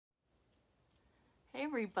Hey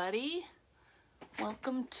everybody,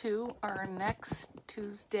 welcome to our next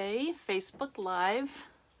Tuesday Facebook Live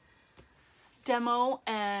demo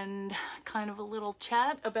and kind of a little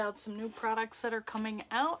chat about some new products that are coming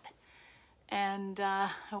out, and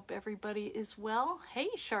hope everybody is well. Hey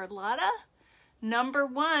Charlotta, number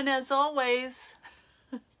one as always.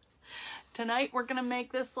 Tonight we're gonna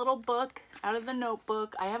make this little book out of the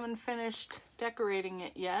notebook. I haven't finished decorating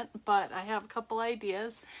it yet, but I have a couple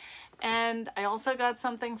ideas. And I also got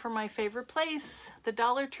something from my favorite place, the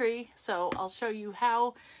Dollar Tree. So I'll show you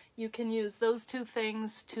how you can use those two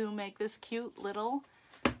things to make this cute little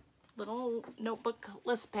notebook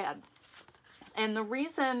list pad. And the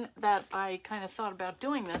reason that I kind of thought about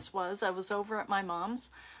doing this was I was over at my mom's.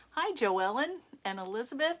 Hi, Joellen and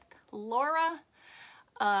Elizabeth, Laura.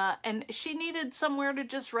 And she needed somewhere to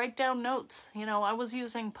just write down notes. You know, I was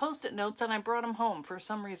using Post-it notes and I brought them home for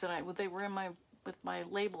some reason. They were in with my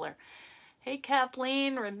labeler. Hey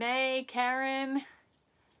Kathleen, Renee, Karen,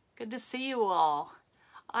 good to see you all.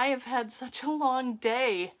 I have had such a long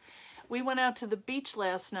day. We went out to the beach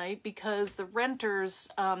last night because the renters,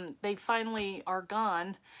 they finally are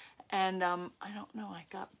gone, and I don't know, I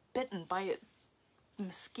got bitten by a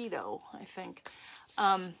mosquito, I think.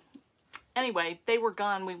 Anyway, they were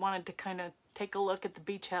gone. We wanted to kind of take a look at the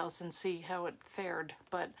beach house and see how it fared,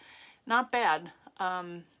 but not bad.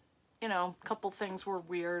 You know, a couple things were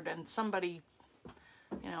weird, and somebody,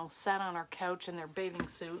 you know, sat on our couch in their bathing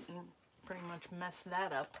suit and pretty much messed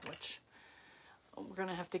that up, which we're going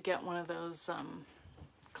to have to get one of those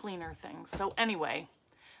cleaner things. So anyway,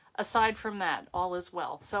 aside from that, all is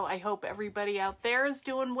well. So I hope everybody out there is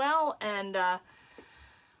doing well, and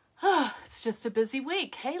it's just a busy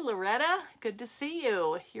week. Hey Loretta, good to see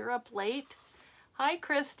you. You're up late. Hi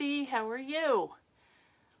Christy, how are you?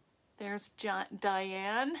 There's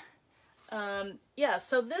Diane. Yeah,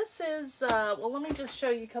 so this is, well, let me just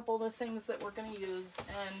show you a couple of the things that we're going to use,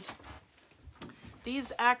 and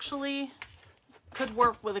these actually could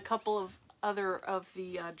work with a couple of other of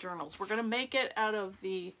the journals. We're going to make it out of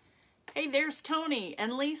the, hey, there's Tony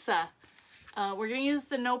and Lisa. We're going to use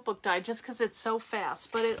the notebook die just because it's so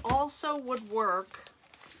fast, but it also would work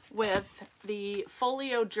with the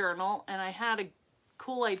folio journal, and I had a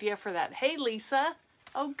cool idea for that. Hey, Lisa.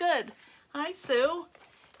 Oh, good. Hi, Sue.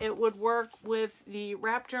 It would work with the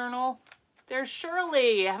wrap journal. There's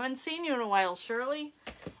Shirley. I haven't seen you in a while, Shirley.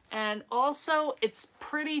 And also, it's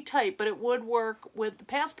pretty tight, but it would work with the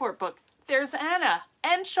passport book. There's Anna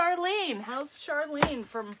and Charlene. How's Charlene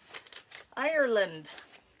from Ireland?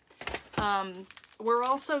 We're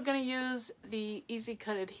also going to use the Easy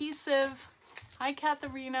Cut adhesive. Hi,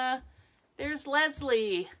 Katharina. There's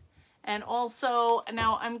Leslie. And also,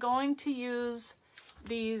 now I'm going to use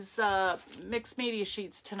these mixed media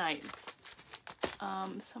sheets tonight.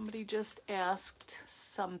 Somebody just asked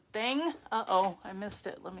something. Uh-oh, I missed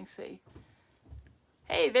it. Let me see.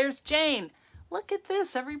 Hey, there's Jane. Look at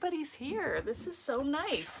this. Everybody's here. This is so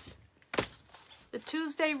nice. The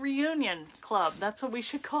Tuesday Reunion Club. That's what we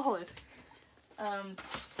should call it.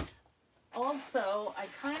 Also, I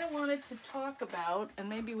kind of wanted to talk about, and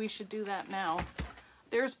maybe we should do that now.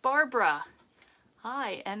 There's Barbara.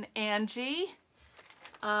 Hi, and Angie.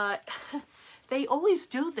 They always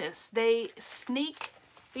do this. They sneak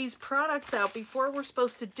these products out before we're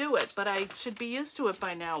supposed to do it, but I should be used to it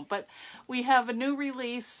by now. But we have a new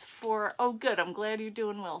release for, oh good, I'm glad you're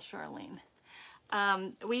doing well, Charlene.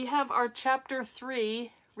 We have our chapter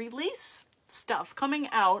 3 release stuff coming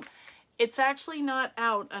out. It's actually not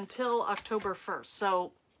out until October 1st.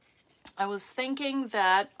 So I was thinking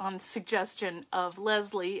that, on the suggestion of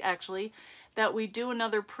Leslie, actually, that we do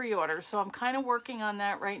another pre-order. So I'm kind of working on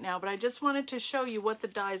that right now, but I just wanted to show you what the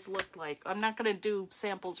dies look like. I'm not going to do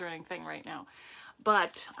samples or anything right now,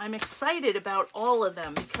 but I'm excited about all of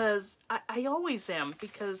them because I always am,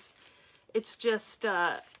 because it's just,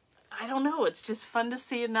 I don't know, it's just fun to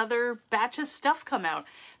see another batch of stuff come out.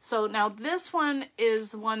 So now this one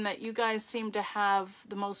is the one that you guys seem to have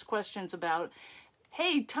the most questions about.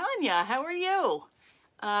 Hey, Tanya, how are you?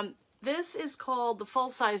 This is called the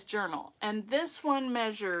full-size journal, and this one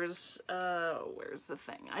measures, where's the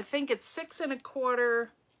thing? I think it's 6 1/4.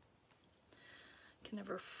 Can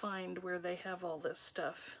never find where they have all this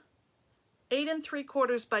stuff. 8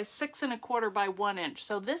 3/4 by 6 1/4 by 1 inch.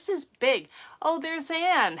 So this is big. Oh, there's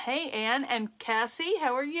Anne. Hey, Anne and Cassie,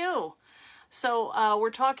 how are you? So we're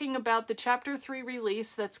talking about the chapter 3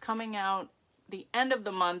 release that's coming out the end of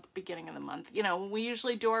the month, beginning of the month. You know, when we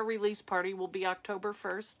usually do our release party will be October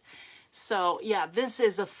 1st. So yeah, this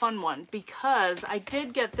is a fun one because I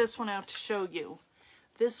did get this one out to show you.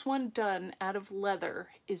 This one done out of leather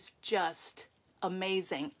is just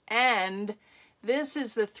amazing. And This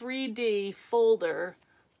is the 3D folder,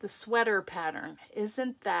 the sweater pattern.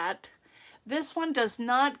 Isn't that? This one does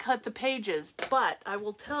not cut the pages, but I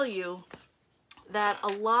will tell you that a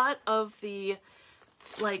lot of the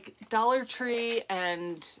like Dollar Tree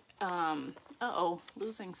and uh-oh,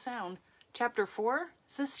 losing sound. Chapter 4?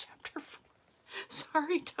 Is this chapter 4?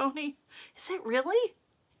 Sorry, Tony. Is it really?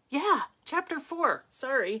 Yeah, chapter 4.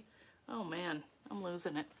 Sorry. Oh man, I'm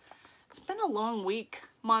losing it. It's been a long week,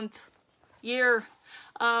 month, year.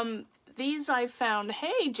 These I found,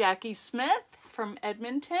 hey, Jackie Smith from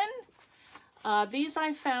Edmonton. These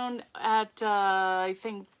I found at, I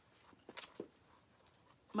think,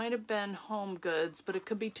 might have been Home Goods, but it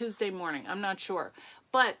could be Tuesday morning. I'm not sure.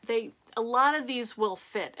 But a lot of these will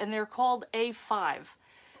fit, and they're called A5.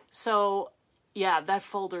 So, yeah, that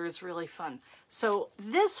folder is really fun. So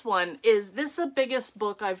this is the biggest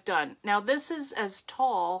book I've done. Now, this is as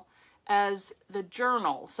tall as the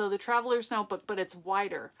journal, so the Traveler's Notebook, but it's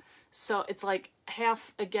wider. So it's like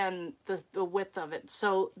half, again, the width of it.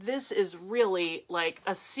 So this is really like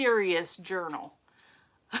a serious journal.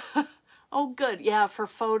 Oh, good. Yeah, for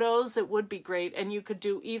photos, it would be great. And you could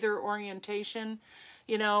do either orientation,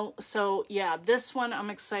 you know. So, yeah, this one I'm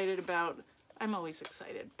excited about. I'm always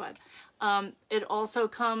excited. But it also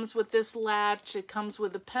comes with this latch. It comes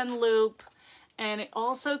with a pen loop. And it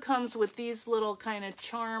also comes with these little kind of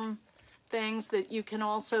charm things that you can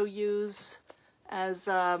also use as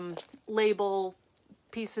label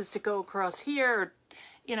pieces to go across here.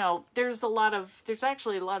 You know, there's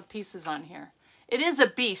actually a lot of pieces on here. It is a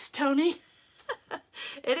beast, Tony.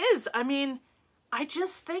 It is. I mean, I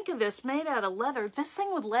just think of this made out of leather. This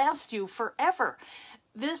thing would last you forever.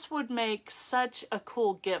 This would make such a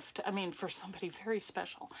cool gift. I mean, for somebody very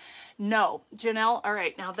special. No. Janelle, all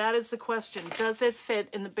right, now that is the question. Does it fit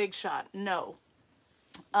in the Big Shot? No.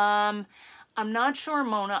 I'm not sure,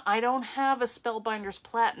 Mona. I don't have a Spellbinders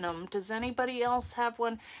Platinum. Does anybody else have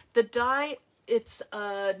one? The die, it's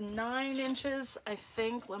 9 inches, I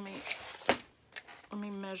think. Let me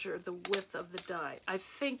measure the width of the die.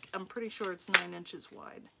 I'm pretty sure it's 9 inches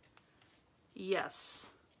wide. Yes.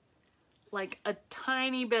 Like a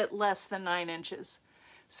tiny bit less than 9 inches.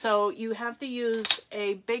 So you have to use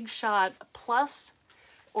a Big Shot Plus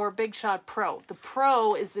or Big Shot Pro. The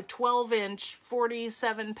Pro is a 12-inch,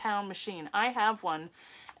 47-pound machine. I have one,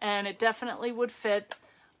 and it definitely would fit.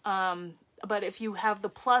 But if you have the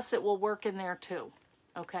Plus, it will work in there too.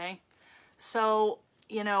 Okay? So,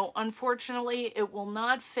 you know, unfortunately, it will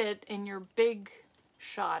not fit in your Big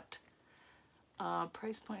Shot.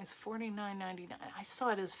 Price point is $49.99. I saw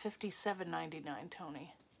it as $57.99,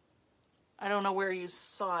 Tony. I don't know where you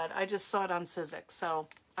saw it. I just saw it on Sizzix, so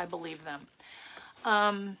I believe them.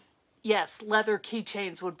 Yes, leather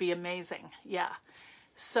keychains would be amazing. Yeah.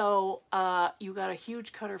 So you got a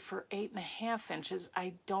huge cutter for 8.5 inches.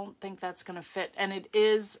 I don't think that's going to fit. And it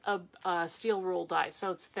is a steel rule die, so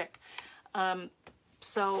it's thick.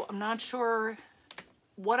 So I'm not sure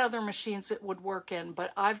what other machines it would work in,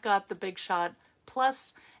 but I've got the Big Shot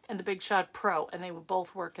Plus and the Big Shot Pro, and they would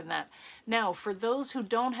both work in that. Now, for those who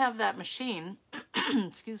don't have that machine,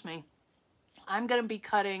 excuse me, I'm going to be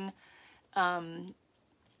cutting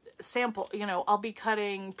sample, you know, I'll be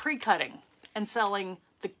cutting, pre-cutting and selling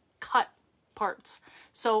the cut parts.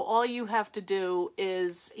 So all you have to do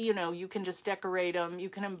is, you know, you can just decorate them. You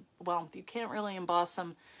can, well, you can't really emboss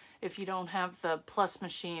them if you don't have the Plus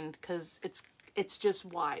machine because it's just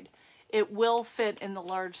wide. It will fit in the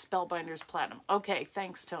large Spellbinders Platinum. Okay,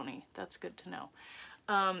 thanks, Tony. That's good to know.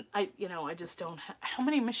 I just don't have... How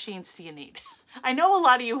many machines do you need? I know a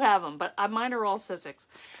lot of you have them, but mine are all Sizzix.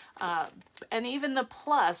 And even the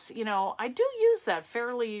Plus, you know, I do use that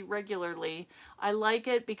fairly regularly. I like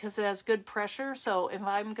it because it has good pressure. So if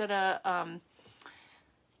I'm going to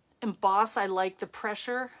emboss, I like the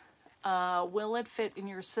pressure. Will it fit in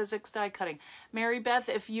your Sizzix die cutting? Mary Beth,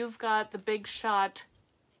 if you've got the Big Shot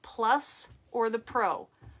Plus or the Pro.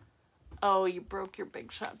 Oh, you broke your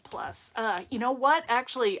Big Shot Plus. You know what?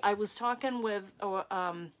 Actually, I was talking with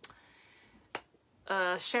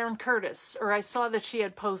Sharon Curtis, or I saw that she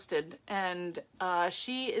had posted, and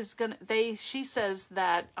she says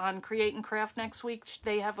that on Create and Craft next week,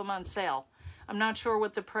 they have them on sale. I'm not sure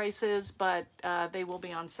what the price is, but they will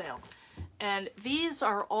be on sale. And these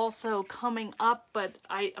are also coming up, but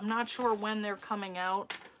I'm not sure when they're coming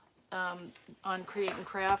out on Create and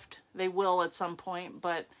Craft. They will at some point,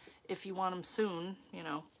 but if you want them soon, you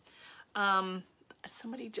know.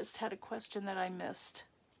 Somebody just had a question that I missed.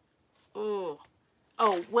 Oh,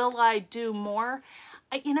 will I do more?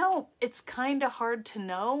 You know, it's kind of hard to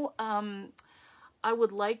know. I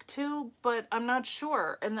would like to, but I'm not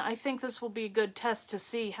sure. And I think this will be a good test to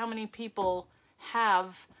see how many people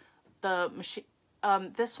have the machine.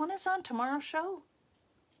 This one is on tomorrow's show?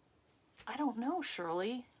 I don't know,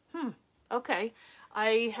 Shirley. Okay.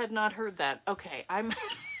 I had not heard that. Okay, I'm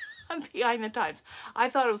I'm behind the times. I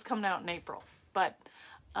thought it was coming out in April, but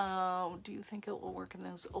do you think it will work in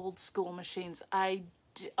those old school machines?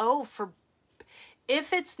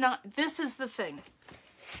 If it's not, this is the thing.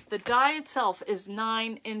 The die itself is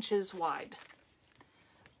 9 inches wide.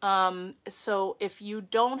 So if you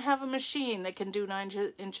don't have a machine that can do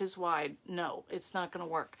 9 inches wide, no, it's not going to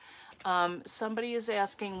work. Somebody is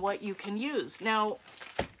asking what you can use. Now,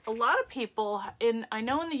 a lot of people, I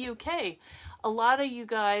know in the UK, a lot of you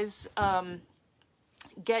guys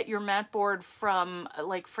get your mat board from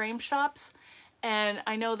like frame shops. And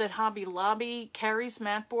I know that Hobby Lobby carries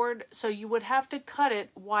mat board, so you would have to cut it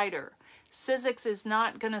wider. Sizzix is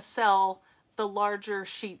not going to sell the larger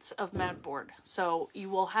sheets of mat board, so you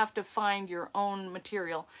will have to find your own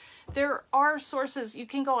material. There are sources. You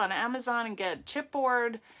can go on Amazon and get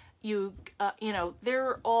chipboard. You know, there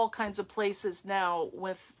are all kinds of places now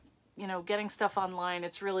with, you know, getting stuff online.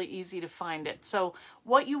 It's really easy to find it. So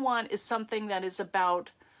what you want is something that is about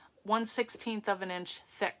 1/16 of an inch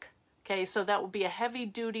thick. Okay, so that would be a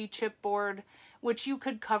heavy-duty chipboard, which you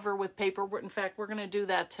could cover with paper. In fact, we're going to do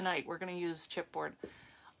that tonight. We're going to use chipboard.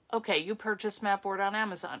 Okay, you purchased mat board on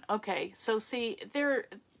Amazon. Okay, so see, there,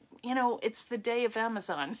 you know, it's the day of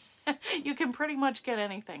Amazon. You can pretty much get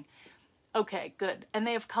anything. Okay, good. And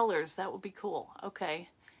they have colors. That would be cool. Okay.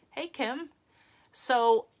 Hey, Kim.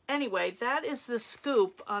 So anyway, that is the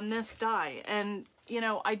scoop on this die. And you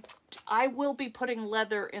know, I will be putting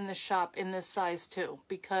leather in the shop in this size too,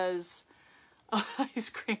 because ice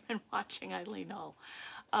cream and watching Eileen Hull.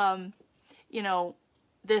 You know,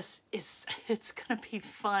 it's gonna be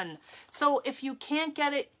fun. So if you can't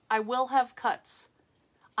get it, I will have cuts.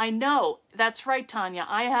 I know, that's right, Tanya.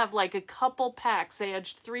 I have like a couple packs. They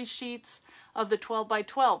edged 3 sheets of the 12 by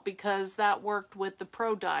 12 because that worked with the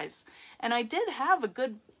Pro dies. And I did have a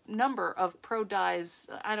good number of Pro dies,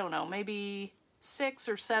 I don't know, maybe 6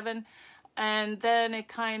 or 7, and then it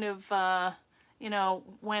kind of you know,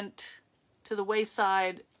 went to the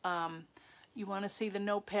wayside. You want to see the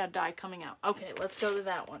notepad die coming out. Okay, let's go to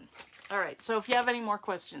that one. All right, so if you have any more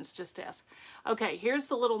questions, just ask. Okay, here's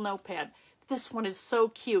the little notepad. This one is so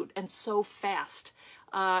cute and so fast.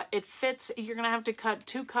 It fits. You're gonna have to cut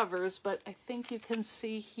 2 covers, but I think you can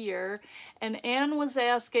see here. And Anne was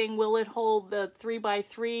asking, will it hold the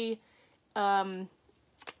 3x3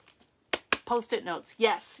 Post-it notes?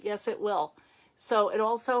 Yes, yes it will. So it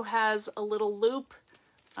also has a little loop.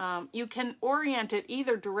 You can orient it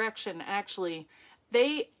either direction, actually.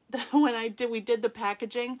 When we did the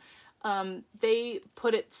packaging, they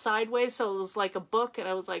put it sideways so it was like a book, and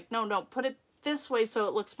I was like, no, put it this way so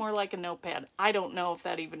it looks more like a notepad. I don't know if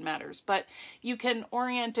that even matters, but you can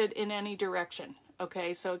orient it in any direction.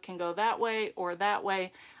 Okay, so it can go that way or that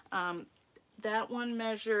way. That one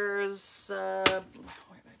measures, where did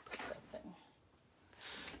I put that thing?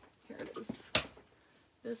 Here it is.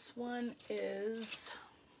 This one is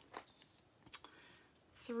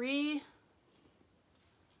 3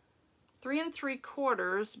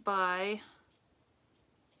 3¾ by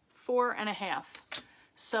 4½.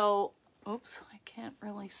 So, oops, I can't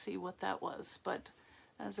really see what that was, but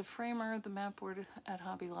as a framer, the mat board at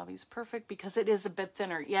Hobby Lobby is perfect because it is a bit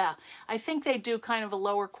thinner. Yeah, I think they do kind of a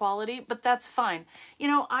lower quality, but that's fine. You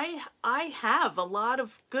know, I have a lot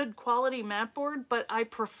of good quality mat board, but I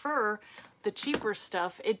prefer the cheaper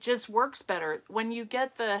stuff. It just works better. When you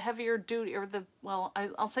get the heavier duty, or the, well,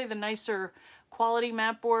 I'll say the nicer quality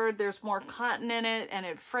mat board, there's more cotton in it and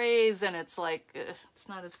it frays and it's like, it's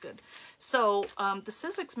not as good. So the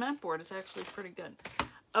Sizzix mat board is actually pretty good.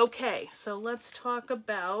 Okay, so let's talk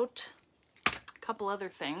about a couple other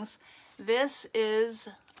things. This is,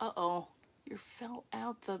 uh-oh, you fell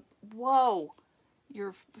out the, whoa,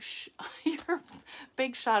 your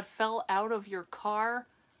Big Shot fell out of your car.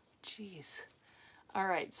 Jeez. All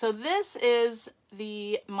right, so this is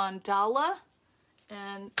the mandala,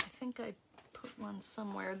 and I think I put one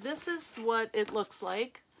somewhere. This is what it looks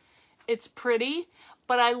like. It's pretty,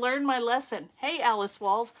 but I learned my lesson. Hey, Alice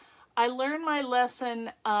Walls. I learned my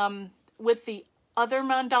lesson with the other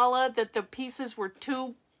mandala that the pieces were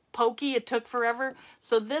too pokey. It took forever.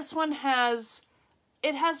 So this one has,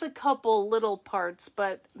 it has a couple little parts,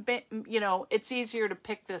 but, you know, it's easier to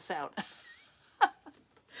pick this out.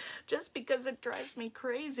 Just because it drives me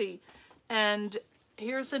crazy. And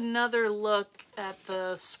here's another look at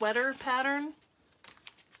the sweater pattern.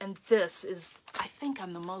 And this is, I think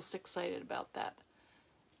I'm the most excited about that.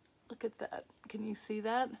 Look at that. Can you see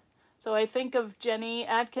that? So I think of Jenny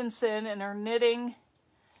Atkinson and her knitting.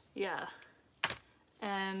 Yeah.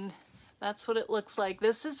 And that's what it looks like.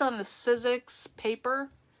 This is on the Sizzix paper,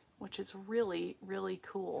 which is really, really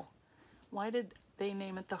cool. Why did they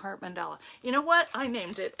name it the heart mandala? You know what? I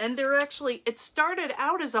named it. And they're actually, it started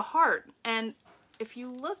out as a heart. And if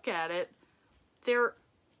you look at it,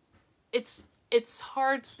 it's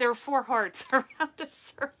hearts. There are 4 hearts around a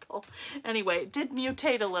circle. Anyway, it did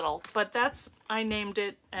mutate a little, but I named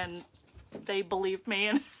it and they believed me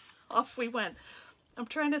and off we went. I'm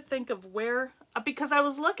trying to think of where, because I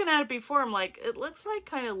was looking at it before, I'm like, it looks like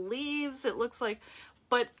kind of leaves. It looks like,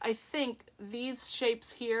 but I think these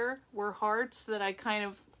shapes here were hearts that I kind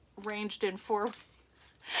of arranged in 4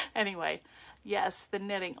 ways. Anyway, yes, the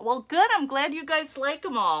knitting. Well, good. I'm glad you guys like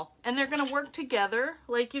them all. And they're going to work together.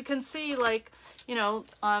 Like you can see, like, you know,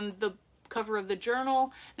 on the cover of the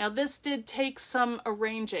journal. Now, this did take some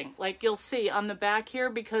arranging. Like you'll see on the back here,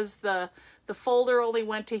 because the folder only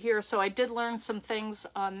went to here. So I did learn some things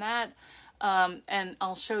on that. And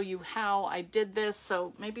I'll show you how I did this.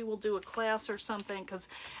 So maybe we'll do a class or something, because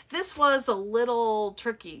this was a little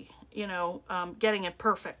tricky, you know, getting it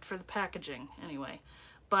perfect for the packaging anyway.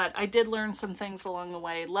 But I did learn some things along the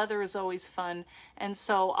way. Leather is always fun. And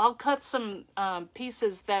so I'll cut some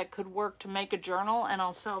pieces that could work to make a journal, and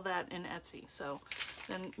I'll sell that in Etsy. So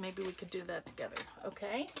then maybe we could do that together.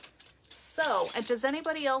 Okay. So, and does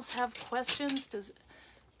anybody else have questions?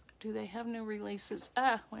 Do they have new releases?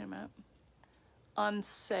 Wait a minute. On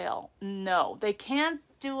sale. No, they can't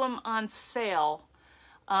do them on sale.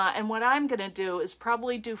 And what I'm going to do is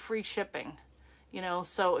probably do free shipping. You know,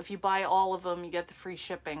 so if you buy all of them, you get the free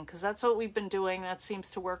shipping, because that's what we've been doing. That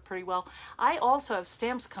seems to work pretty well. I also have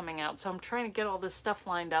stamps coming out, so I'm trying to get all this stuff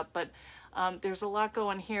lined up, but there's a lot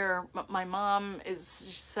going here. My mom is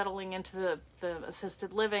settling into the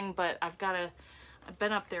assisted living, but I've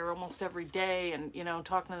been up there almost every day and, you know,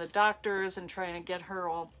 talking to the doctors and trying to get her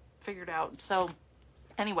all figured out. So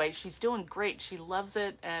anyway, she's doing great. She loves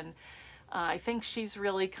it, and I think she's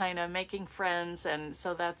really kind of making friends, and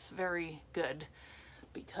so that's very good,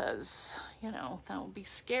 because, you know, that would be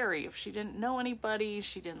scary if she didn't know anybody,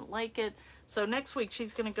 she didn't like it. So next week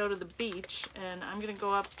she's going to go to the beach, and I'm going to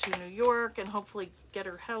go up to New York and hopefully get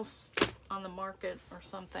her house on the market or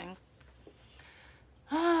something.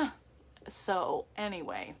 So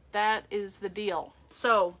anyway, that is the deal.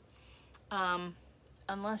 So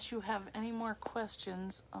unless you have any more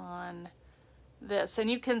questions on this,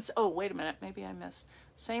 and you can, oh, wait a minute, maybe I missed.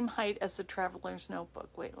 Same height as the Traveler's Notebook.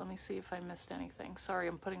 Wait, let me see if I missed anything. Sorry,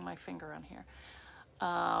 I'm putting my finger on here.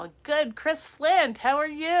 Good, Chris Flint, how are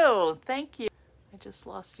you? Thank you. I just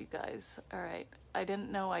lost you guys. All right, I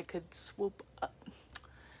didn't know I could swoop up.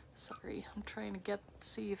 Sorry, I'm trying to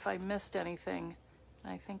see if I missed anything.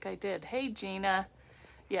 I think I did. Hey, Gina.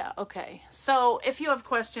 Yeah, okay. So if you have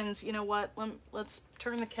questions, you know what? Let's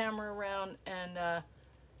turn the camera around and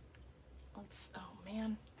oh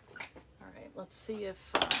man. All right, let's see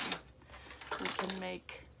if we can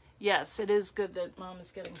make, yes, it is good that Mom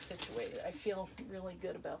is getting situated. I feel really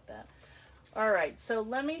good about that. All right, so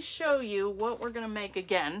let me show you what we're going to make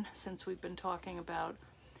again, since we've been talking about,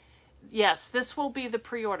 yes, this will be the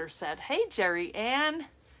pre-order set. Hey, Jerry Ann,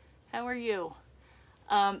 how are you?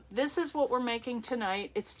 This is what we're making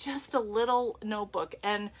tonight. It's just a little notebook,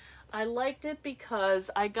 and I liked it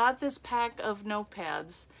because I got this pack of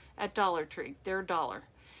notepads at Dollar Tree. They're $1.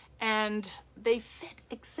 And they fit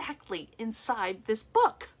exactly inside this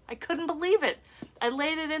book. I couldn't believe it. I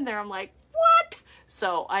laid it in there. I'm like, what?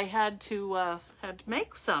 So I had to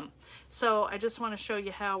make some. So I just want to show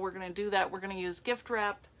you how we're going to do that. We're going to use gift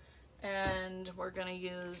wrap, and we're going to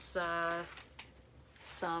use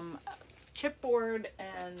some chipboard,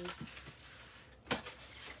 and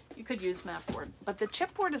you could use mat board, but the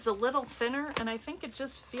chipboard is a little thinner, and I think it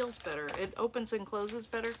just feels better. It opens and closes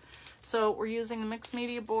better. So we're using the mixed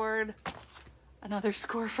media board. Another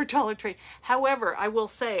score for Dollar Tree. However, I will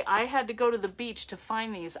say I had to go to the beach to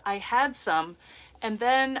find these. I had some, and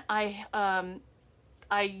then I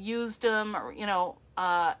used them, or, you know,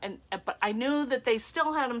 but I knew that they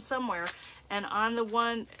still had them somewhere. And on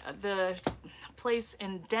the place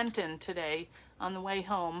in Denton today, on the way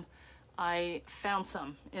home, I found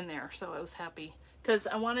some in there, so I was happy, because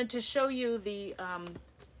I wanted to show you the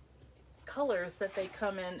colors that they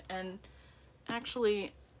come in. And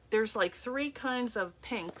actually there's like 3 kinds of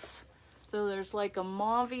pinks, though. There's like a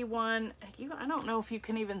mauvey one. I don't know if you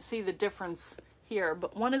can even see the difference here,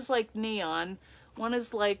 but one is like neon, one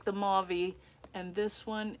is like the mauvey, and this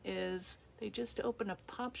one is, they just opened a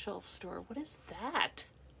pop shelf store. What is that?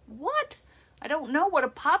 What? I don't know what a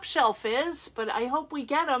pop shelf is, but I hope we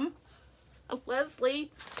get them.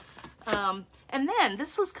 Leslie. And then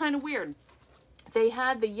this was kind of weird. They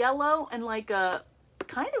had the yellow and like a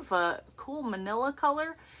kind of a cool manila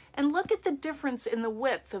color. And look at the difference in the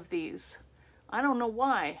width of these. I don't know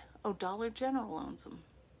why. Oh, Dollar General owns them.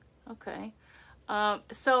 Okay.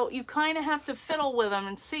 So you kind of have to fiddle with them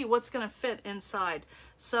and see what's going to fit inside.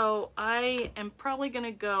 So I am probably going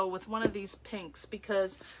to go with one of these pinks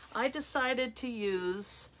because I decided to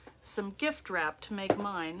use some gift wrap to make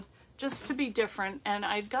mine just to be different. And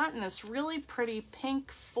I've gotten this really pretty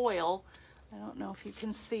pink foil. I don't know if you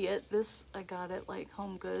can see it. This, I got it like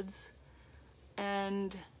Home Goods.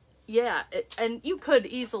 And yeah, and you could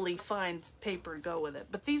easily find paper to go with it.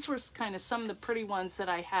 But these were kind of some of the pretty ones that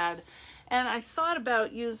I had. And I thought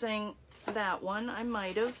about using that one. I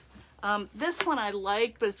might have. This one I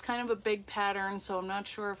like, but it's kind of a big pattern, so I'm not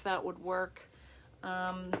sure if that would work.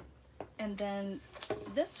 And then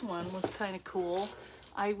this one was kind of cool.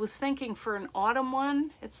 I was thinking for an autumn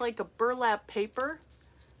one, it's like a burlap paper.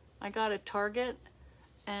 I got at Target.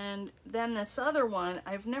 And then this other one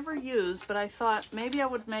I've never used, but I thought maybe I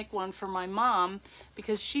would make one for my mom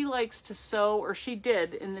because she likes to sew, or she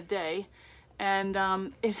did in the day. And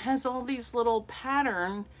it has all these little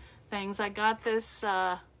pattern things. I got this,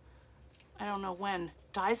 I don't know when.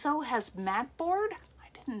 Daiso has mat board? I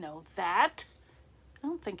didn't know that. I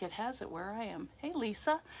don't think it has it where I am. Hey,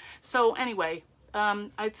 Lisa. So anyway,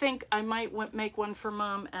 I think I might make one for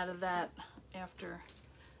Mom out of that after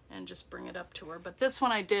and just bring it up to her. But this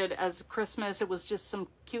one I did as Christmas. It was just some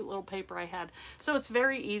cute little paper I had. So it's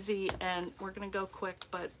very easy, and we're going to go quick,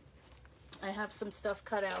 but I have some stuff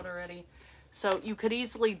cut out already. So you could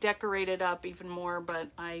easily decorate it up even more, but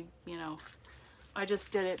I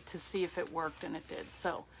just did it to see if it worked, and it did.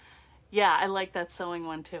 So yeah, I like that sewing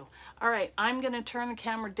one too. All right, I'm going to turn the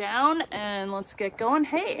camera down and let's get going.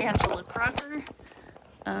 Hey, Angela Crocker.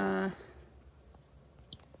 Okay.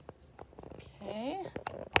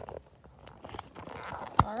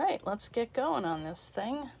 All right, let's get going on this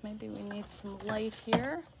thing. Maybe we need some light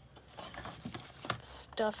here.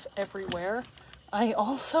 Stuff everywhere. I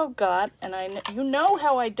also got, and you know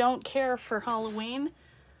how I don't care for Halloween,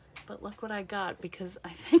 but look what I got because I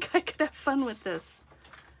think I could have fun with this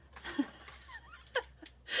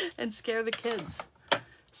and scare the kids.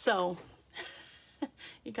 So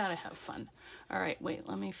you gotta have fun. All right, wait,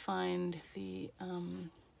 let me find the,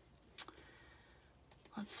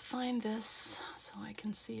 let's find this so I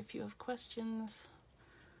can see if you have questions.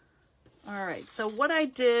 All right, so what I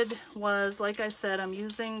did was, like I said, I'm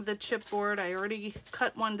using the chipboard. I already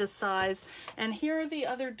cut one to size. And here are the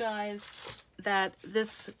other dies that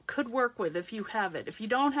this could work with if you have it. If you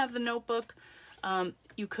don't have the notebook,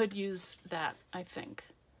 you could use that, I think.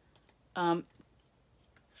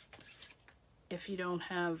 If you don't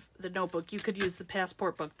have the notebook, you could use the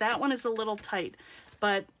passport book. That one is a little tight,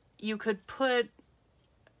 but you could put,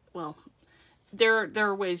 well, there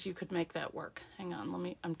are ways you could make that work. Hang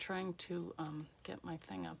on, I'm trying to get my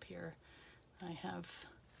thing up here. I have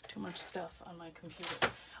too much stuff on my computer.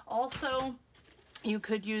 Also, you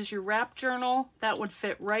could use your wrap journal. That would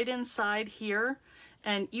fit right inside here.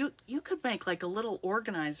 And you could make like a little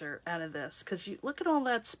organizer out of this, because you look at all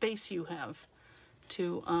that space you have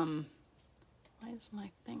to, why is my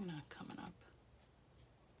thing not coming up?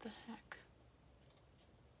 What the heck?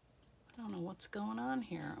 I don't know what's going on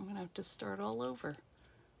here. I'm gonna have to start all over.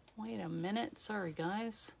 Wait a minute, sorry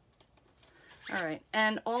guys. All right,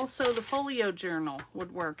 and also the folio journal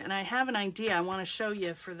would work, and I have an idea I want to show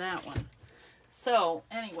you for that one. So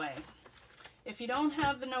anyway, if you don't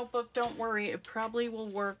have the notebook, don't worry, it probably will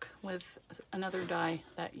work with another die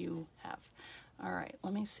that you have. All right,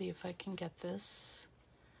 let me see if I can get this.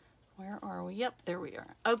 Where are we? Yep, there we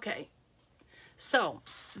are. Okay. So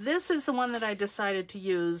this is the one that I decided to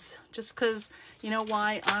use just because, you know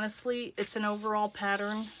why? Honestly, it's an overall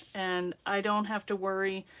pattern and I don't have to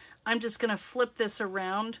worry. I'm just going to flip this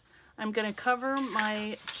around. I'm going to cover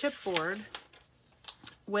my chipboard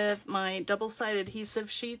with my double-sided adhesive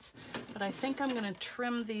sheets, but I think I'm going to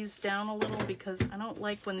trim these down a little because I don't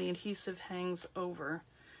like when the adhesive hangs over.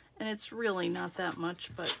 And it's really not that much,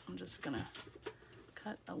 but I'm just going to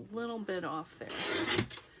cut a little bit off there.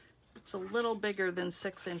 It's a little bigger than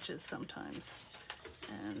 6 inches sometimes.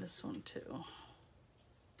 And this one too.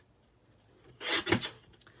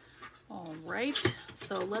 All right,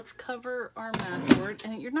 so let's cover our mat board.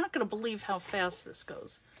 And you're not gonna believe how fast this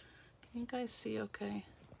goes. Can you guys see okay?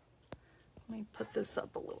 Let me put this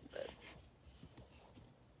up a little bit.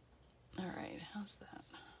 All right, how's that?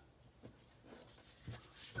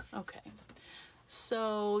 Okay.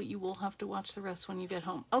 So you will have to watch the rest when you get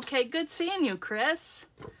home. Okay, good seeing you, Chris.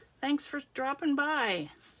 Thanks for dropping by.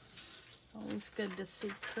 Always good to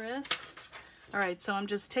see Chris. All right, so I'm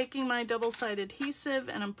just taking my double-sided adhesive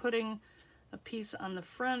and I'm putting a piece on the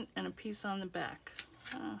front and a piece on the back.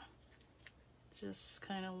 Just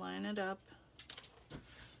kind of line it up,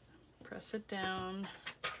 press it down,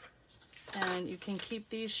 and you can keep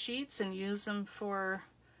these sheets and use them for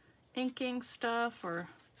inking stuff or,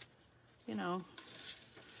 you know,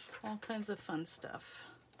 all kinds of fun stuff.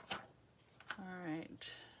 All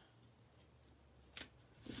right.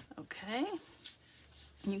 Okay.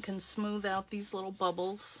 You can smooth out these little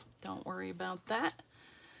bubbles. Don't worry about that.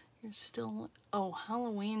 You're still, oh,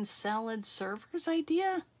 Halloween salad servers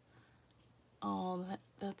idea? Oh,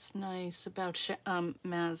 that's nice. About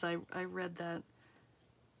Maz, I read that.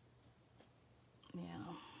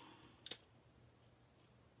 Yeah.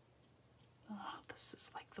 Oh, this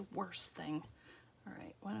is like the worst thing. All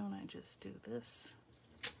right, why don't I just do this?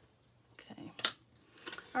 Okay.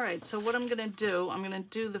 All right, so what I'm gonna do, I'm gonna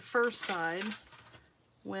do the first side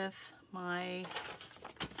with my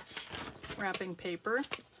wrapping paper.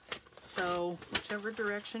 So whichever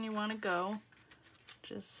direction you want to go,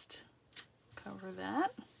 just cover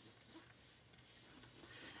that.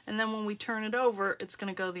 And then when we turn it over, it's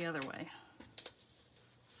going to go the other way.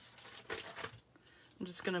 I'm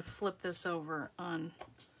just going to flip this over on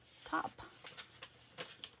top.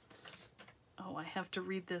 Oh, I have to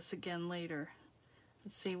read this again later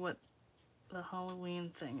and see what the Halloween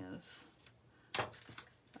thing is.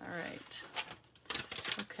 All right.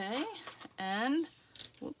 Okay, and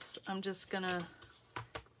whoops, I'm just gonna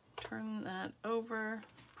turn that over,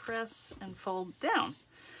 press, and fold down.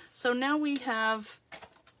 So now we have,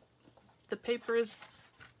 the paper is,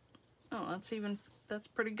 oh, that's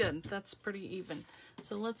pretty good. That's pretty even.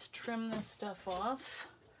 So let's trim this stuff off,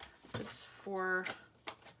 just for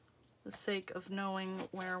the sake of knowing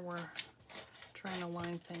where we're trying to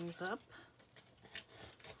line things up.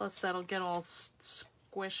 Plus that'll get all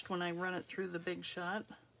squished when I run it through the Big Shot.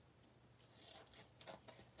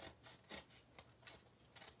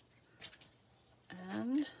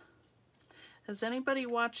 And has anybody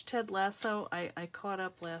watched Ted Lasso? I caught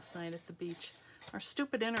up last night at the beach. Our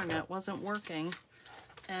stupid internet wasn't working,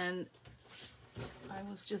 and I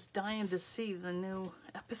was just dying to see the new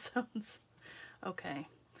episodes. Okay,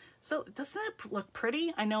 so doesn't that look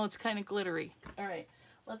pretty? I know it's kind of glittery. All right,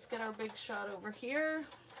 let's get our Big Shot over here.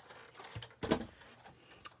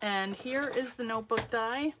 And here is the notebook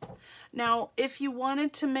die. Now, if you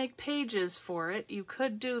wanted to make pages for it, you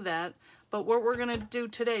could do that. But what we're going to do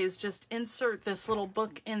today is just insert this little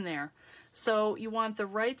book in there. So you want the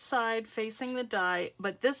right side facing the die,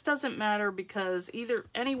 but this doesn't matter because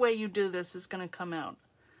any way you do this is going to come out.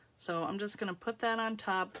 So I'm just going to put that on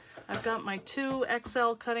top. I've got my 2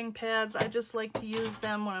 XL cutting pads. I just like to use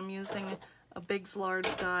them when I'm using a Big's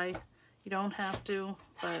Large die. You don't have to,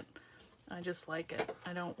 but I just like it.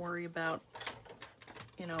 I don't worry about,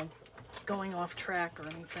 you know, going off track or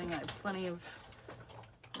anything. I have plenty of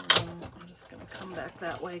I'm just going to come back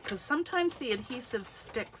that way because sometimes the adhesive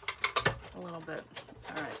sticks a little bit.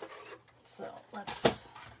 All right, so let's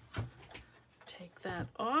take that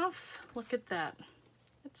off. Look at that.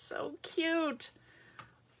 It's so cute.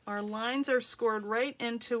 Our lines are scored right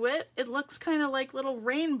into it. It looks kind of like little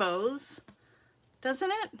rainbows,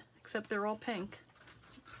 doesn't it? Except they're all pink.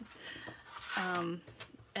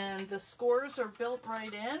 And the scores are built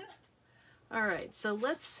right in. All right, so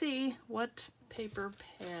let's see what paper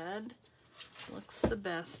pad looks the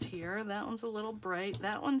best here. That one's a little bright.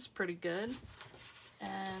 That one's pretty good.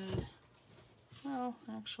 And, well,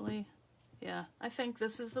 actually, yeah, I think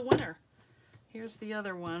this is the winner. Here's the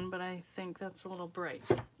other one, but I think that's a little bright.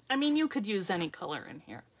 I mean, you could use any color in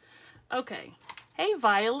here. Okay. Hey,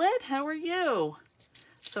 Violet, how are you?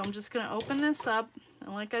 So I'm just going to open this up.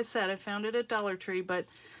 And like I said, I found it at Dollar Tree, but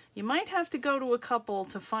you might have to go to a couple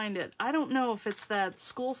to find it. I don't know if it's that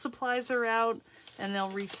school supplies are out and they'll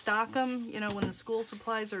restock them, you know, when the school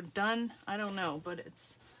supplies are done. I don't know, but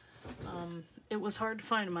it was hard to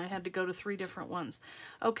find them. I had to go to 3 different ones.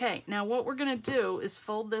 Okay, now what we're going to do is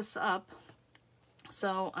fold this up.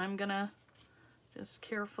 So I'm going to just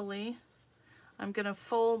carefully, I'm going to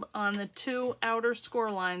fold on the 2 outer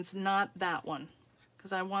score lines, not that one,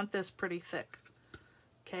 because I want this pretty thick.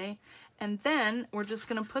 Okay, and then we're just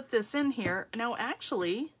going to put this in here. Now,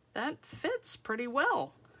 actually, that fits pretty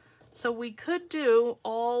well. So we could do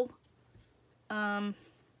all,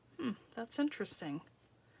 that's interesting.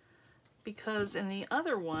 Because in the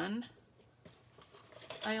other one,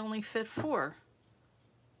 I only fit 4.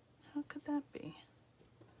 How could that be?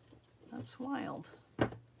 That's wild.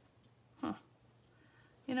 Huh.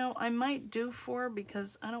 You know, I might do 4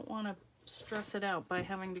 because I don't want to stress it out by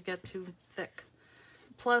having to get too thick.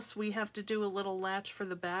 Plus, we have to do a little latch for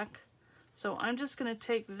the back. So I'm just going to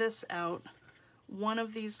take this out, one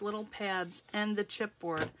of these little pads and the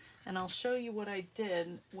chipboard, and I'll show you what I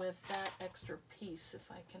did with that extra piece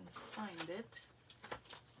if I can find it.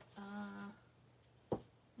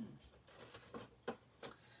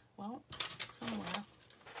 Well, somewhere.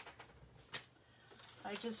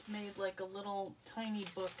 I just made like a little tiny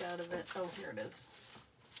book out of it. Oh, here it is.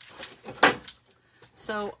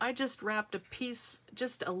 So I just wrapped a piece,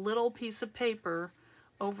 just a little piece of paper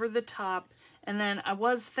over the top, and then I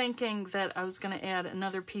was thinking that I was going to add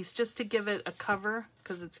another piece just to give it a cover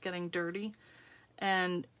because it's getting dirty,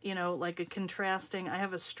 and you know, like a contrasting. I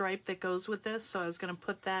have a stripe that goes with this, so I was going to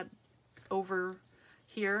put that over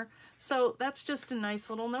here. So that's just a nice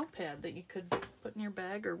little notepad that you could put in your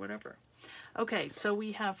bag or whatever. Okay, so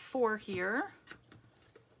we have 4 here.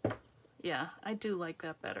 Yeah, I do like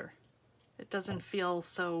that better. It doesn't feel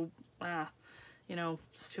so, you know,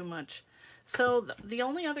 it's too much. So the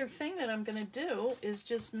only other thing that I'm going to do is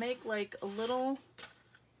just make like a little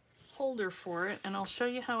holder for it, and I'll show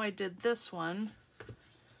you how I did this one.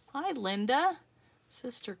 Hi, Linda.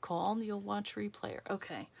 Sister called. You'll watch replayer.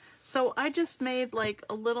 Okay. So I just made like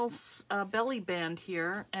a little belly band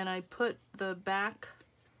here, and I put the back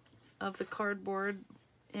of the cardboard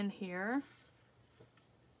in here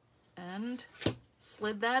and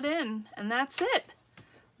slid that in, and that's it.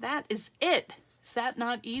 That is it. Is that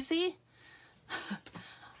not easy?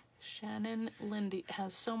 Shannon Lindy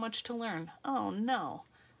has so much to learn. Oh no.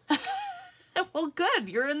 Well, good.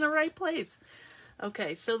 You're in the right place.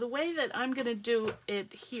 Okay, so the way that I'm going to do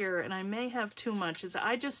it here, and I may have too much, is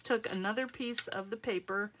I just took another piece of the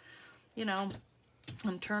paper, you know,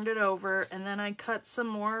 and turned it over, and then I cut some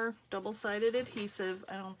more double-sided adhesive.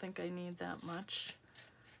 I don't think I need that much.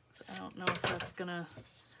 So I don't know if that's going to...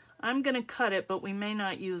 I'm going to cut it, but we may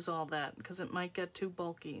not use all that because it might get too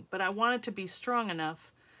bulky. But I want it to be strong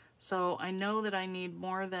enough, so I know that I need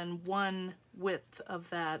more than one width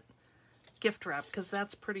of that gift wrap because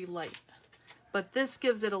that's pretty light. But this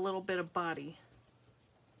gives it a little bit of body.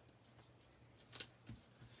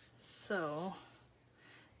 So,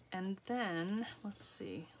 and then, let's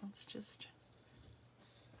see, let's just...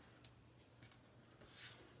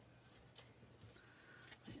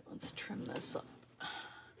 Let's trim this up.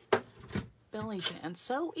 Belly band,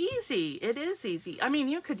 so easy. It is easy. I mean,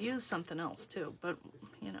 you could use something else too, but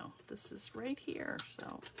you know, this is right here,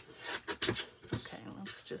 so. Okay,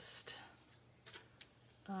 let's just...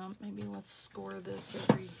 maybe let's score this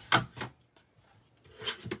every... I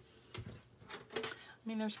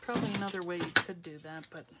mean, there's probably another way you could do that,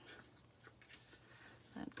 but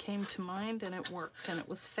that came to mind and it worked and it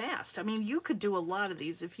was fast. I mean, you could do a lot of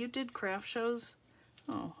these. If you did craft shows,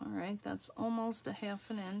 oh, all right, that's almost a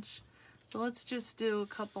 1/2 inch. So let's just do a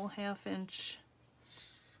couple 1/2 inch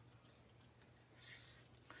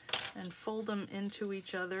and fold them into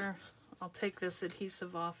each other. I'll take this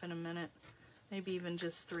adhesive off in a minute. Maybe even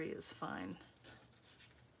just 3 is fine.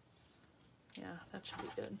 Yeah, that should be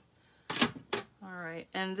good. All right,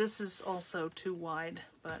 and this is also too wide,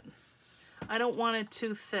 but I don't want it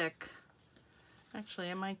too thick. Actually,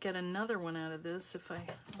 I might get another one out of this if I'll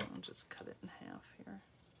just cut it in half here.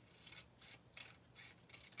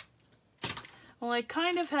 Well, I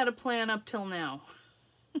kind of had a plan up till now.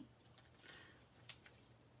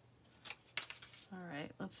 All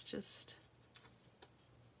right, let's just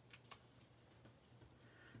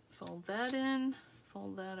fold that in,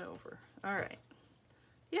 fold that over. All right.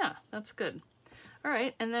 Yeah, that's good. All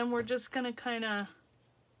right, and then we're just going to kind of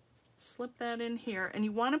slip that in here. And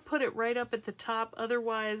you want to put it right up at the top.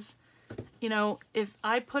 Otherwise, you know, if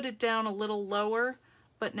I put it down a little lower,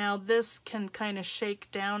 but now this can kind of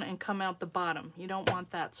shake down and come out the bottom. You don't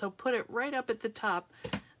want that. So put it right up at the top,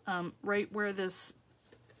 right where this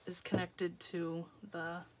is connected to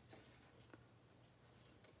the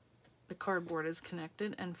cardboard is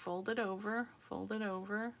connected, and fold it over,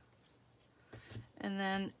 and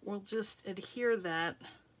then we'll just adhere that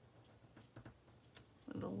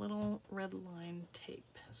with a little red line tape.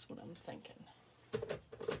 That's what I'm thinking.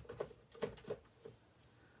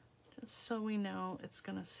 Just so we know it's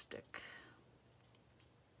gonna stick.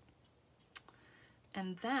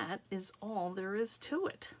 And that is all there is to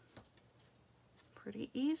it. Pretty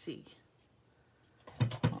easy.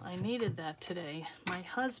 Well, I needed that today. My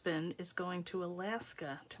husband is going to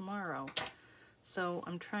Alaska tomorrow, so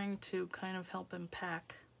I'm trying to kind of help him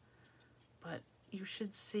pack. But you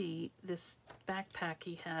should see this backpack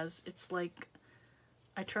he has. It's like,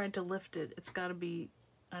 I tried to lift it. It's got to be,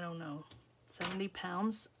 I don't know, 70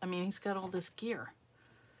 pounds. I mean, he's got all this gear.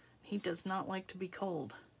 He does not like to be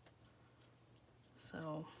cold.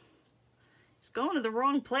 So, he's going to the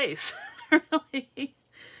wrong place, really.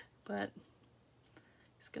 But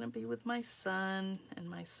he's gonna be with my son and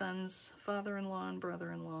my son's father-in-law and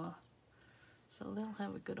brother-in-law. So they'll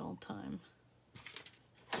have a good old time.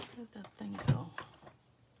 Where'd that thing go?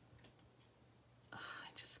 Ugh, I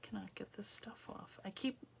just cannot get this stuff off. I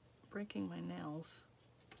keep breaking my nails.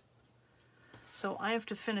 So I have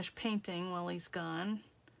to finish painting while he's gone.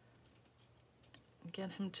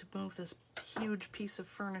 Get him to move this huge piece of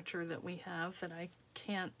furniture that we have that I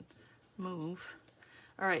can't move.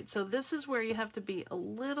 All right, so this is where you have to be a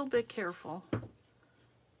little bit careful.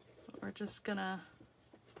 We're just gonna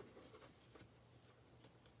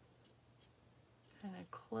kind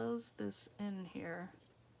of close this in here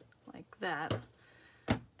like that.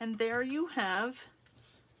 And there you have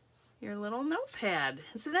your little notepad.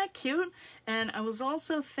 Isn't that cute? And I was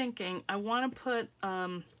also thinking, I want to put,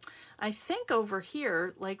 I think over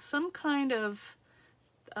here, like some kind of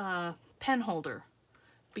pen holder,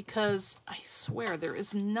 because I swear there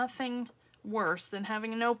is nothing worse than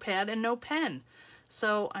having a notepad and no pen.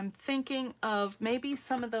 So I'm thinking of maybe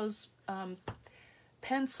some of those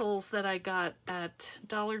pencils that I got at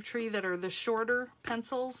Dollar Tree that are the shorter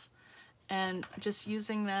pencils, and just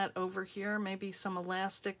using that over here, maybe some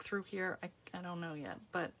elastic through here. I don't know yet,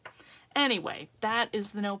 but anyway, that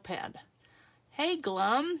is the notepad. Hey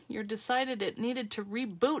Glum, you decided it needed to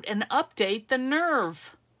reboot and update the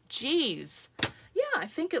Nerve. Jeez. Yeah, I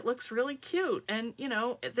think it looks really cute. And, you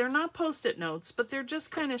know, they're not Post-it notes, but they're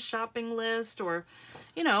just kind of shopping list, or,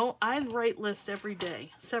 you know, I write lists every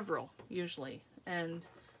day, several usually. And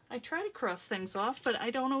I try to cross things off, but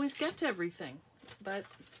I don't always get to everything. But,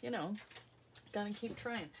 you know, gotta keep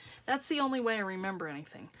trying. That's the only way I remember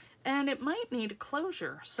anything. And it might need a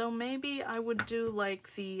closure. So maybe I would do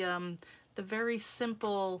like the very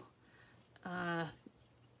simple,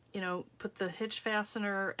 you know, put the hitch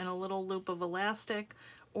fastener and a little loop of elastic,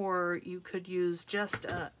 or you could use just,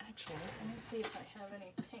 actually, let me see if I have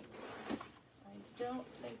any pink. I don't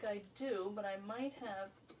think I do, but I might have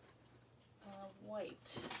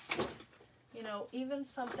white. You know, even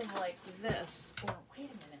something like this, or wait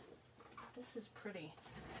a minute, this is pretty.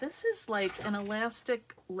 This is like an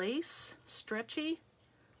elastic lace, stretchy.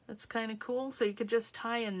 That's kind of cool. So you could just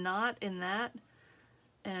tie a knot in that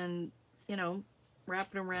and, you know,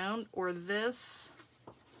 wrap it around. Or this,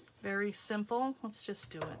 very simple. Let's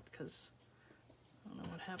just do it because I don't know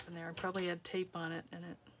what happened there. I probably had tape on it and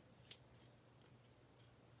it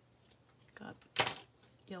got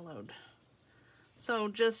yellowed. So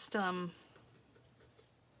just, you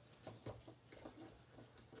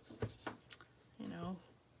know,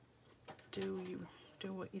 do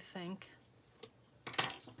what you think.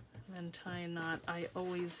 And then tie a knot. I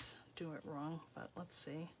always do it wrong, but let's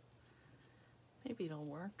see. Maybe it'll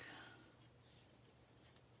work.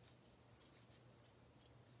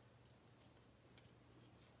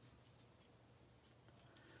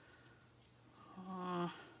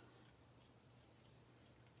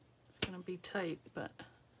 It's gonna be tight, but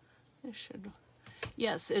it should.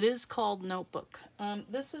 Yes, it is called Notebook.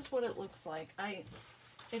 This is what it looks like.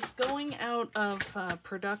 It's going out of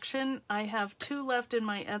production. I have 2 left in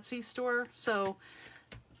my Etsy store, so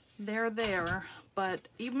they're there, but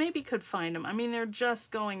you maybe could find them. I mean, they're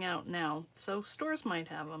just going out now, so stores might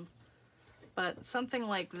have them. But something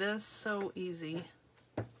like this, so easy,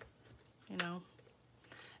 you know.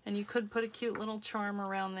 And you could put a cute little charm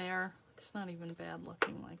around there. It's not even bad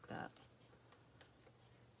looking like that.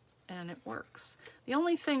 And it works. The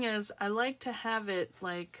only thing is, I like to have it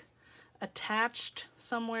like attached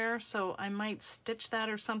somewhere, so I might stitch that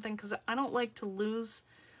or something, because I don't like to lose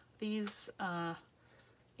these,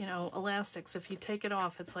 you know, elastics. If you take it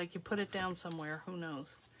off, it's like you put it down somewhere, who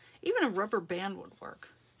knows. Even a rubber band would work.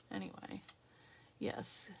 Anyway,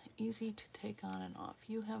 yes, easy to take on and off.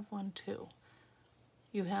 You have one too.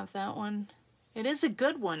 You have that one. It is a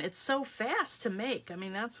good one. It's so fast to make. I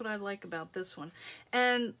mean, that's what I like about this one.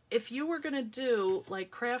 And if you were going to do like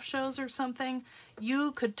craft shows or something,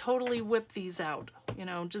 you could totally whip these out. You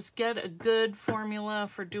know, just get a good formula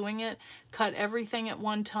for doing it, cut everything at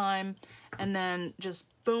one time, and then just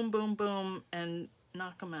boom, boom, boom, and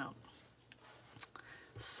knock them out.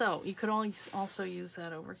 So you could also use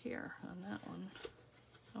that over here on that one.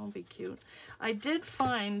 That'll be cute. I did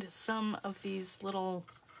find some of these little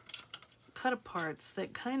cut-aparts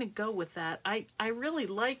that kind of go with that. I really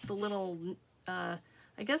like the little, I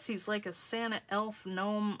guess he's like a Santa elf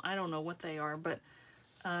gnome. I don't know what they are, but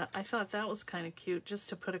I thought that was kind of cute just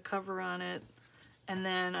to put a cover on it. And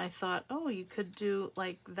then I thought, oh, you could do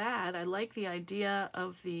like that. I like the idea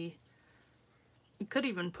of the, you could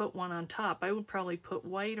even put one on top. I would probably put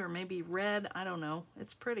white or maybe red. I don't know.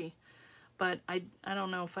 It's pretty. but I don't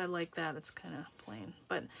know if I like that. It's kind of plain.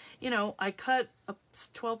 But, you know, I cut a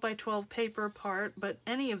 12 by 12 paper apart, but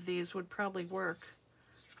any of these would probably work,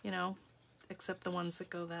 you know, except the ones that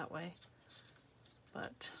go that way.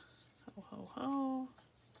 But, ho, ho, ho.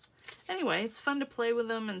 Anyway, it's fun to play with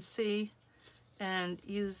them and see and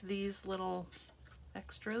use these little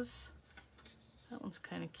extras. That one's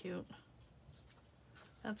kind of cute.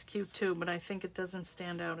 That's cute too, but I think it doesn't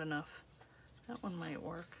stand out enough. That one might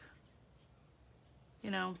work. You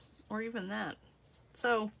know, or even that.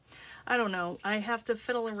 So, I don't know. I have to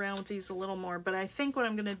fiddle around with these a little more, but I think what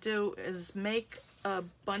I'm going to do is make a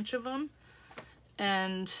bunch of them.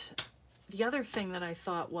 And the other thing that I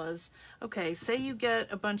thought was, okay, say you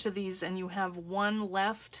get a bunch of these and you have one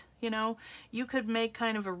left, you know, you could make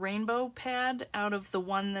kind of a rainbow pad out of the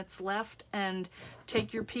one that's left and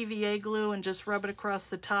take your PVA glue and just rub it across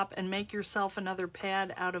the top and make yourself another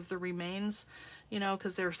pad out of the remains, you know,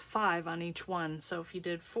 because there's 5 on each one. So if you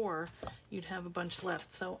did 4, you'd have a bunch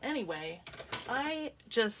left. So anyway, I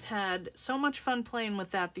just had so much fun playing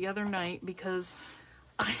with that the other night because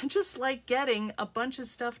I just like getting a bunch of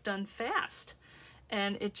stuff done fast.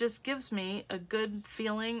 And it just gives me a good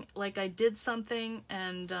feeling like I did something.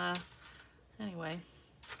 And anyway,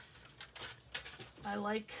 I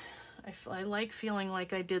like feeling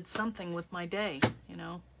like I did something with my day, you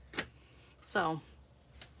know. So,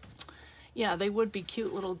 yeah, they would be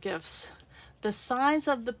cute little gifts. The size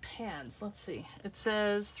of the pads, let's see. It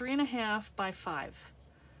says 3.5 by 5.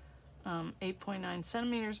 8.9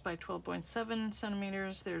 centimeters by 12.7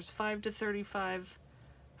 centimeters. There's 5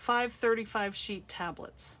 35 sheet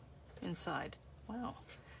tablets inside. Wow,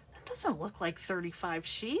 that doesn't look like 35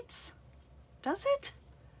 sheets, does it?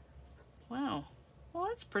 Wow, well,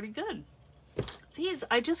 that's pretty good. These,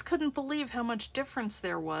 I just couldn't believe how much difference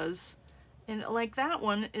there was. And like that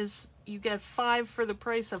one is, you get 5 for the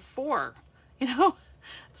price of 4, you know?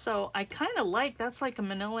 So I kind of like, that's like a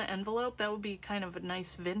manila envelope. That would be kind of a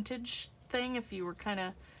nice vintage thing if you were kind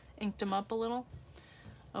of inked them up a little.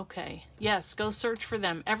 Okay, yes, go search for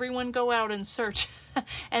them. Everyone go out and search.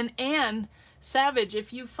 And Anne Savage,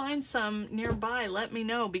 if you find some nearby, let me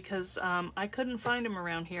know, because I couldn't find them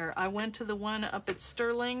around here. I went to the one up at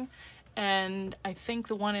Sterling and I think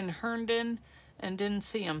the one in Herndon and didn't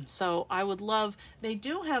see them. So I would love, they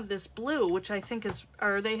do have this blue, which I think is,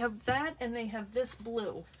 or they have that and they have this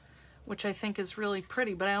blue, which I think is really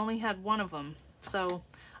pretty, but I only had one of them. So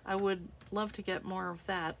I would love to get more of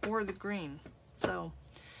that, or the green. So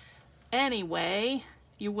anyway,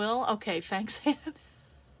 you will? Okay, thanks, Anne.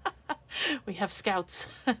 We have scouts.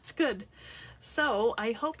 That's good. So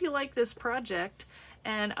I hope you like this project,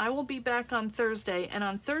 and I will be back on Thursday. And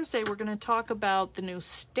on Thursday, we're going to talk about the new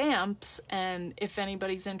stamps and if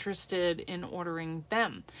anybody's interested in ordering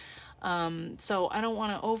them. So I don't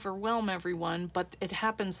want to overwhelm everyone, but it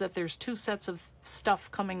happens that there's 2 sets of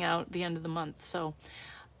stuff coming out at the end of the month. So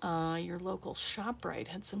your local ShopRite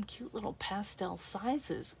had some cute little pastel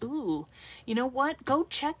sizes. Ooh, you know what? Go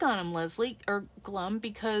check on them, Leslie, or Glum,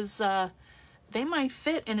 because they might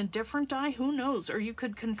fit in a different die. Who knows? Or you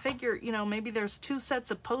could configure, you know, maybe there's 2 sets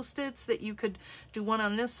of Post-its that you could do, one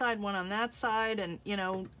on this side, one on that side. And, you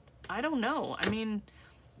know, I don't know. I mean,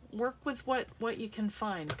 work with what you can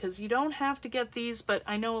find, because you don't have to get these, but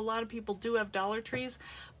I know a lot of people do have Dollar Trees.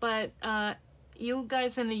 But you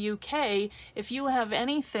guys in the UK, if you have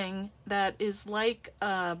anything that is like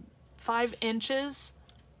 5 inches,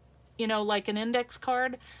 you know, like an index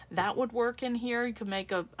card, that would work in here. You could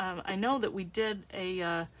make a, I know that we did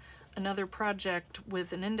a another project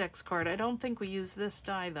with an index card. I don't think we used this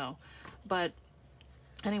die though, but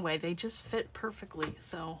anyway, they just fit perfectly.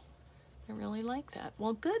 So I really like that.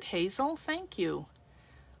 Well, good, Hazel. Thank you.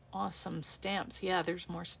 Awesome stamps. Yeah, there's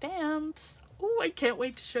more stamps. Oh, I can't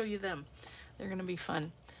wait to show you them. They're going to be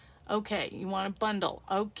fun. Okay, you want a bundle.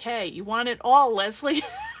 Okay, you want it all, Leslie.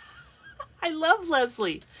 I love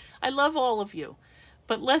Leslie. I love all of you.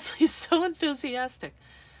 But Leslie is so enthusiastic.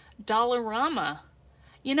 Dollarama.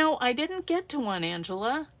 You know, I didn't get to one,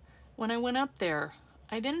 Angela, when I went up there.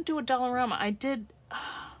 I didn't do a Dollarama. I did,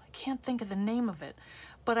 I can't think of the name of it.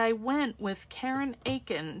 But I went with Karen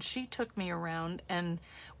Aiken. She took me around, and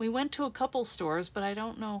we went to a couple stores, but I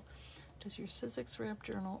don't know. Does your Sizzix wrap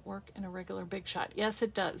journal work in a regular Big Shot? Yes,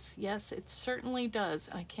 it does. Yes, it certainly does.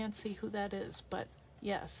 I can't see who that is, but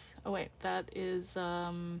yes. Oh, wait, that is,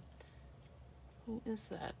 who is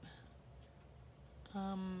that?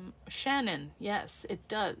 Shannon. Yes, it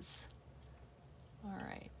does. All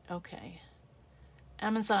right, okay.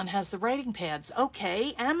 Amazon has the writing pads.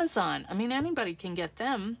 Okay, Amazon. I mean, anybody can get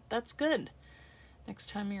them. That's good. Next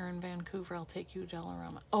time you're in Vancouver, I'll take you to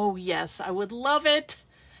Dollarama. Oh, yes, I would love it.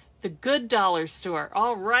 The good dollar store.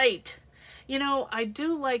 All right. You know, I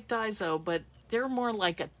do like Daiso, but they're more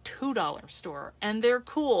like a $2 store. And they're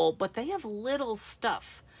cool, but they have little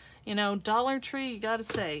stuff. You know, Dollar Tree, you gotta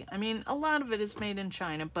say. I mean, a lot of it is made in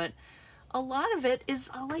China, but a lot of it is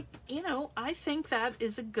like, you know, I think that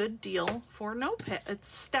is a good deal for notepad. A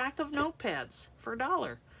stack of notepads for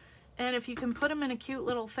 $1. And if you can put them in a cute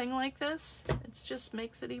little thing like this, it just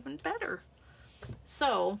makes it even better.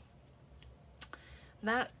 So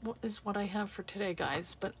that is what I have for today,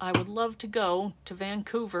 guys. But I would love to go to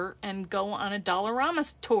Vancouver and go on a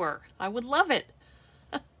Dollarama tour. I would love it.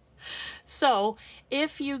 So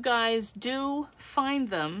if you guys do find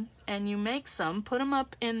them and you make some, put them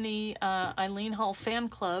up in the Eileen Hall fan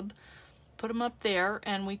club. Put them up there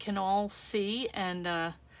and we can all see and,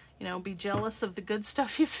 you know, be jealous of the good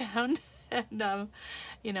stuff you found. And,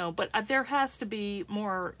 you know, but there has to be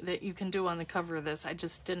more that you can do on the cover of this. I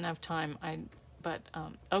just didn't have time. But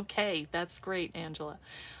okay, that's great, Angela.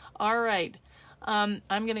 All right, I'm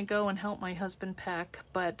going to go and help my husband pack,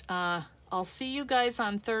 but I'll see you guys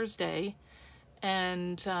on Thursday,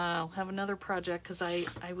 and I'll have another project because I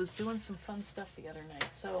was doing some fun stuff the other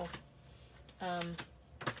night. So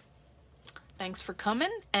thanks for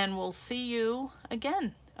coming, and we'll see you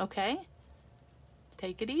again, okay?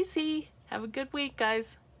 Take it easy. Have a good week,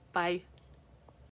 guys. Bye.